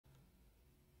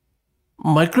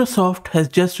Microsoft has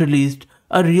just released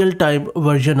a real-time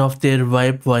version of their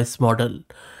Vibe voice model.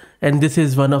 And this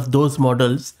is one of those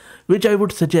models which I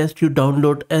would suggest you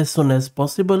download as soon as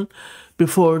possible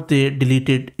before they delete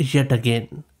it yet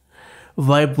again.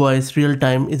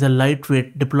 VibeVoice-Realtime is a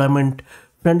lightweight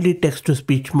deployment-friendly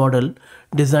text-to-speech model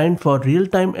designed for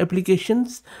real-time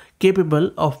applications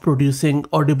capable of producing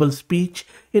audible speech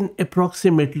in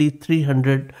approximately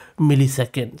 300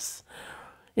 milliseconds.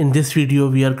 In this video,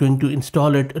 we are going to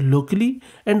install it locally,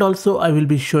 and also I will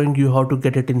be showing you how to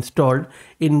get it installed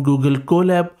in Google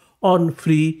Colab on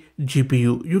free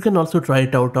GPU. You can also try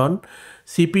it out on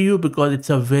CPU because it's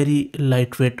a very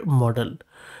lightweight model.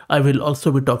 I will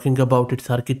also be talking about its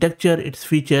architecture, its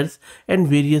features, and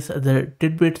various other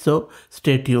tidbits, so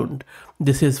stay tuned.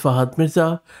 This is Fahad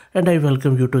Mirza and I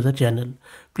welcome you to the channel.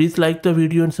 Please like the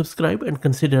video and subscribe and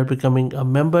consider becoming a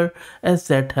member, as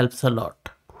that helps a lot.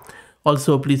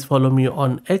 Also, please follow me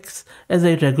on X as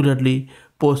I regularly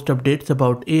post updates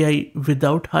about AI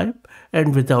without hype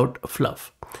and without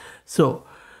fluff. So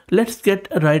let's get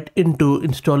right into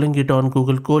installing it on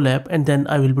Google Colab, and then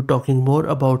I will be talking more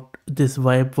about this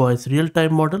VibeVoice-Realtime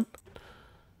model.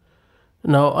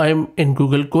 Now I'm in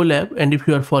Google Colab, and if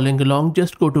you are following along,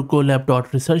 just go to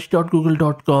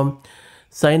colab.research.google.com,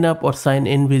 sign up or sign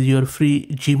in with your free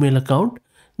Gmail account,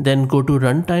 then go to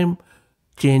runtime,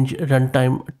 change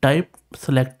runtime type,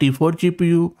 select T4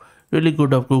 GPU, really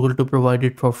good of Google to provide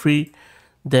it for free.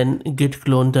 Then git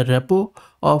clone the repo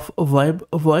of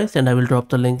VibeVoice, and I will drop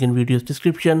the link in video's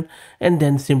description, and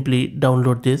then simply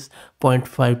download this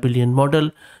 0.5 billion model.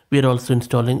 We are also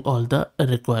installing all the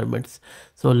requirements.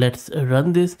 So let's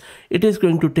run this. It is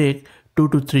going to take 2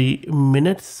 to 3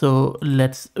 minutes, so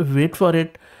let's wait for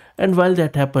it. And while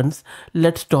that happens,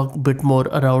 let's talk a bit more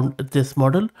around this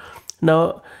model.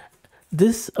 Now,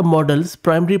 this model's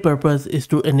primary purpose is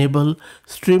to enable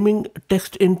streaming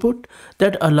text input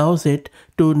that allows it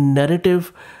to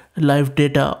narrative live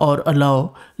data or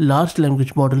allow large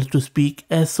language models to speak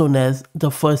as soon as the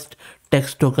first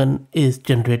text token is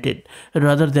generated,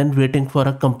 rather than waiting for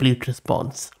a complete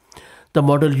response. The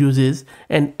model uses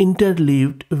an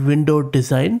interleaved window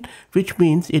design, which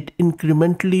means it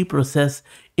incrementally processes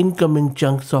incoming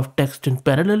chunks of text in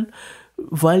parallel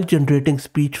while generating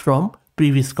speech from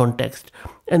previous context,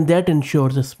 and that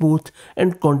ensures a smooth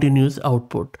and continuous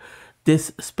output.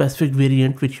 This specific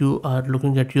variant, which you are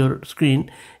looking at your screen,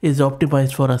 is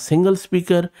optimized for a single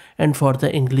speaker and for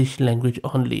the English language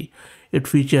only. It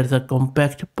features a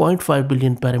compact 0.5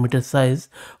 billion parameter size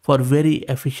for very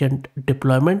efficient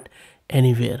deployment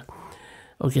anywhere.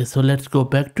 Okay, so let's go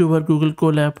back to our Google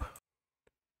Colab.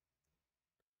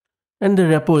 And the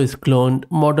repo is cloned,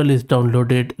 model is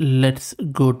downloaded. Let's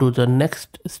go to the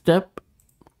next step.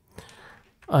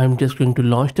 I'm just going to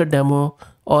launch the demo.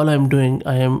 All I'm doing,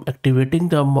 I am activating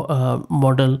the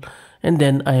model, and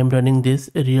then I am running this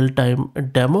real-time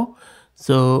demo.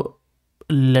 So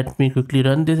let me quickly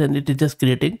run this, and it is just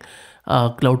creating a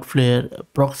Cloudflare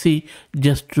proxy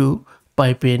just to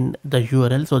pipe in the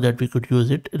URL so that we could use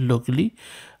it locally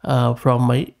from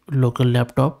my local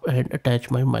laptop and attach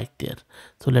my mic there.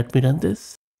 So let me run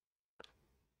this.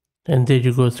 And there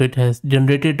you go. So it has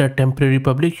generated a temporary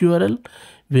public URL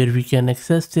where we can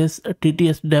access this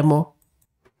TTS demo.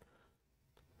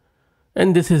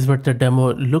 And this is what the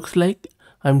demo looks like.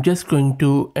 I'm just going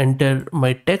to enter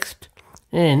my text,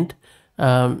 and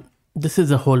this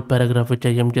is a whole paragraph which I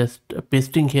am just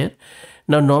pasting here.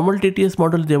 Now, normal TTS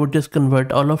model, they would just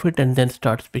convert all of it and then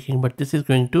start speaking, but this is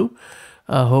going to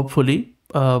hopefully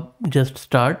just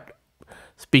start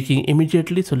speaking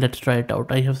immediately. So let's try it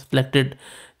out. I have selected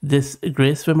this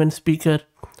Grace Women speaker.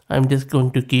 I'm just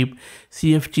going to keep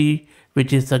CFG,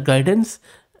 which is the guidance.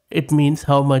 It means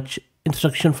how much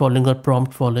instruction following or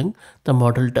prompt following the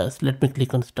model does. Let me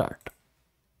click on start.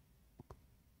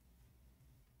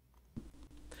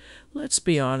 Let's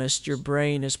be honest, your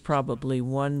brain is probably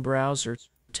one browser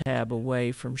tab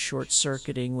away from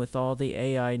short-circuiting with all the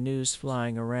AI news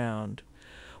flying around.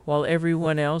 While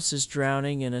everyone else is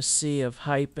drowning in a sea of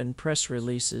hype and press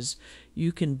releases,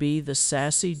 you can be the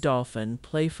sassy dolphin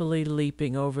playfully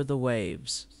leaping over the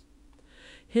waves.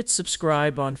 Hit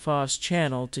subscribe on Fav's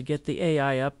channel to get the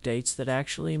AI updates that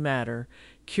actually matter,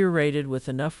 curated with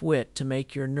enough wit to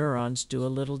make your neurons do a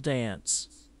little dance.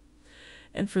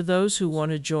 And for those who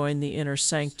want to join the inner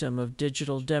sanctum of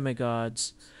digital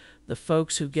demigods, the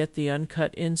folks who get the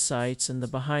uncut insights and the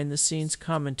behind-the-scenes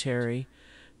commentary,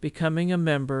 becoming a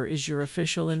member is your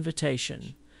official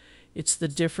invitation. It's the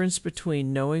difference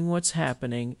between knowing what's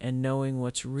happening and knowing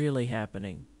what's really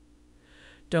happening.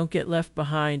 Don't get left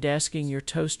behind asking your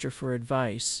toaster for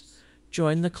advice.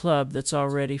 Join the club that's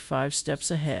already 5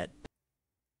 steps ahead.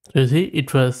 So you see,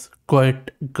 it was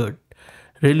quite good.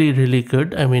 Really, really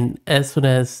good. I mean, as soon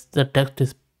as the text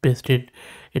is pasted,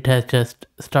 it has just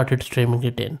started streaming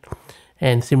it in.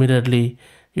 And similarly,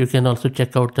 you can also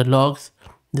check out the logs.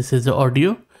 This is the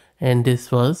audio, and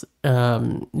this was,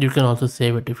 you can also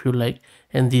save it if you like.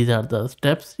 And these are the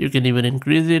steps. You can even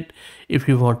increase it if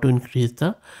you want to increase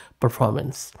the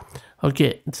performance.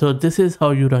 Okay, so this is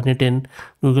how you run it in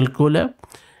Google Colab.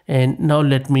 And now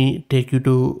let me take you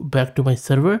to back to my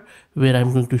server where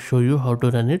I'm going to show you how to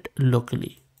run it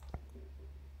locally.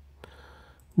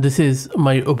 This is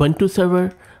my Ubuntu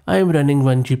server. I am running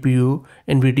one GPU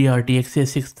NVIDIA RTX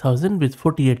A6000 with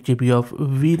 48 GB of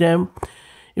VRAM.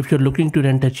 If you're looking to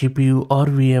rent a GPU or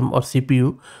VM or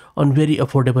CPU on very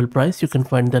affordable price, you can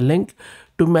find the link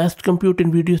to Massed Compute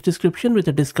in video's description with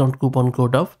a discount coupon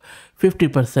code of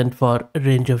 50% for a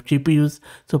range of GPUs.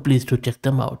 So please do check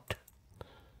them out.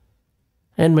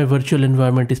 And my virtual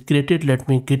environment is created. Let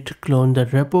me git clone the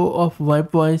repo of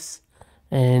VibeVoice,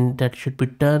 and that should be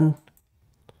done.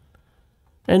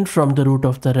 And from the root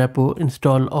of the repo,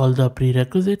 install all the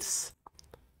prerequisites.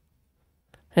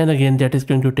 And again, that is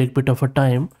going to take a bit of a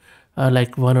time,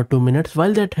 like 1 or 2 minutes.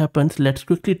 While that happens, let's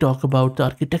quickly talk about the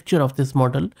architecture of this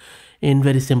model in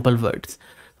very simple words.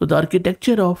 So the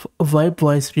architecture of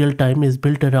VibeVoice-Realtime is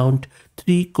built around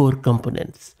 3 core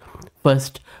components.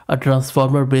 First, a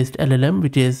transformer based LLM,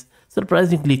 which is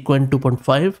surprisingly Qwen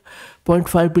 2.5,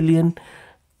 0.5 billion.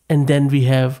 And then we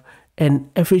have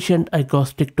an efficient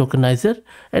acoustic tokenizer.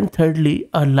 And thirdly,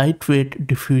 a lightweight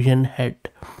diffusion head.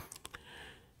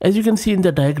 As you can see in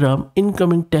the diagram,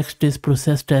 incoming text is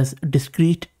processed as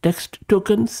discrete text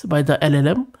tokens by the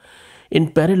LLM.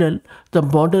 In parallel, the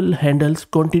model handles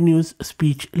continuous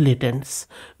speech latents,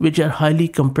 which are highly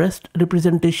compressed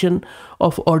representation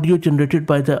of audio generated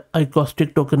by the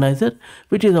acoustic tokenizer,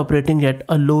 which is operating at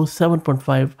a low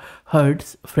 7.5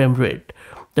 Hz frame rate.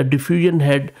 The diffusion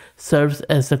head serves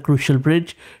as a crucial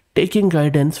bridge, taking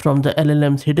guidance from the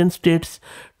LLM's hidden states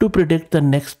to predict the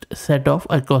next set of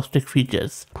acoustic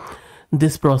features.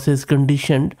 This process,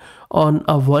 conditioned on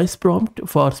a voice prompt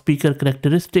for speaker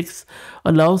characteristics,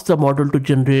 allows the model to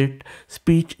generate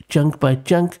speech chunk by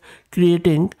chunk,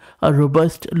 creating a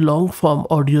robust long-form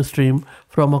audio stream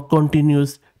from a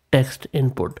continuous text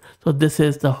input. So this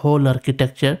is the whole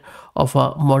architecture of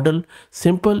a model,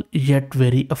 simple yet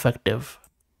very effective.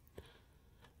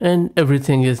 And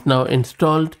everything is now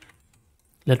installed.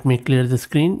 Let me clear the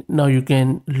screen. Now you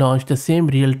can launch the same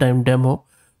real-time demo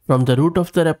from the root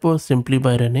of the repo simply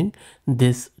by running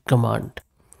this command.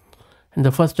 And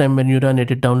the first time when you run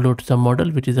it, it downloads the model,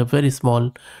 which is a very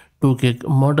small 2 gig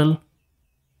model.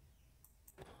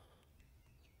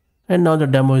 And now the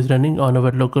demo is running on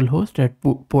our local host at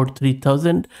port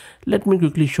 3000. Let me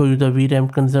quickly show you the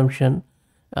VRAM consumption.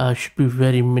 Should be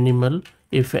very minimal,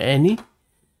 if any.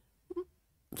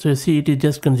 So you see, it is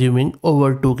just consuming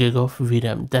over 2 gig of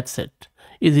VRAM. That's it.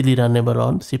 Easily runnable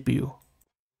on CPU.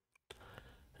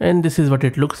 And this is what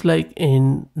it looks like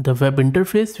in the web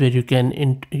interface, where you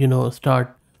can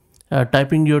start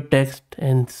typing your text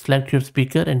and select your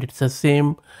speaker, and it's the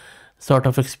same sort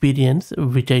of experience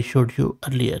which I showed you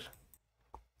earlier.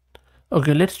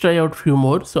 Okay, let's try out few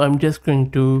more. So I'm just going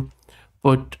to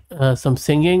put some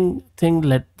singing thing.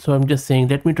 So I'm just saying,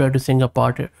 let me try to sing a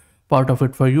part of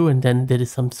it for you, and then there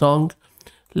is some song.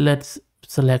 Let's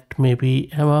select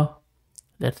maybe Emma.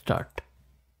 Let's start.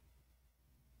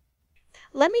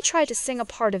 Let me try to sing a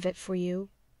part of it for you.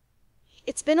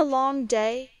 It's been a long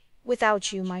day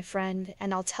without you, my friend,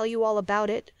 and I'll tell you all about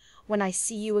it when I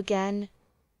see you again.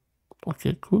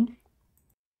 Okay, cool.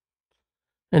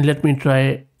 And let me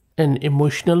try an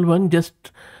emotional one,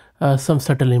 just some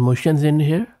subtle emotions in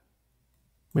here.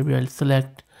 Maybe I'll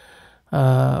select,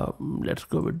 let's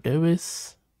go with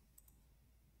Davis.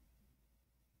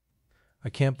 I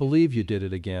can't believe you did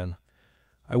it again.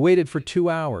 I waited for 2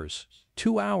 hours.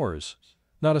 2 hours.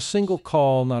 Not a single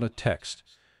call, not a text.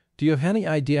 Do you have any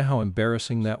idea how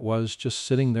embarrassing that was, just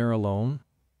sitting there alone?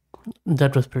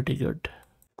 That was pretty good.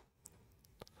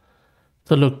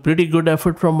 So look, pretty good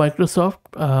effort from Microsoft.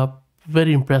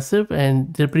 Very impressive,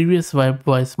 and the previous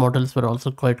VibeVoice models were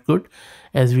also quite good,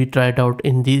 as we tried out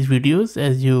in these videos,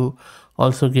 as you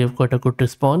also gave quite a good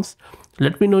response.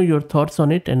 Let me know your thoughts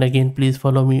on it, and again, please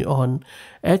follow me on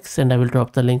X, and I will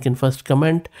drop the link in first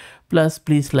comment. Plus,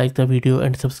 please like the video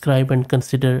and subscribe, and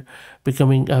consider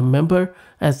becoming a member,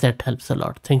 as that helps a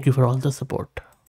lot. Thank you for all the support.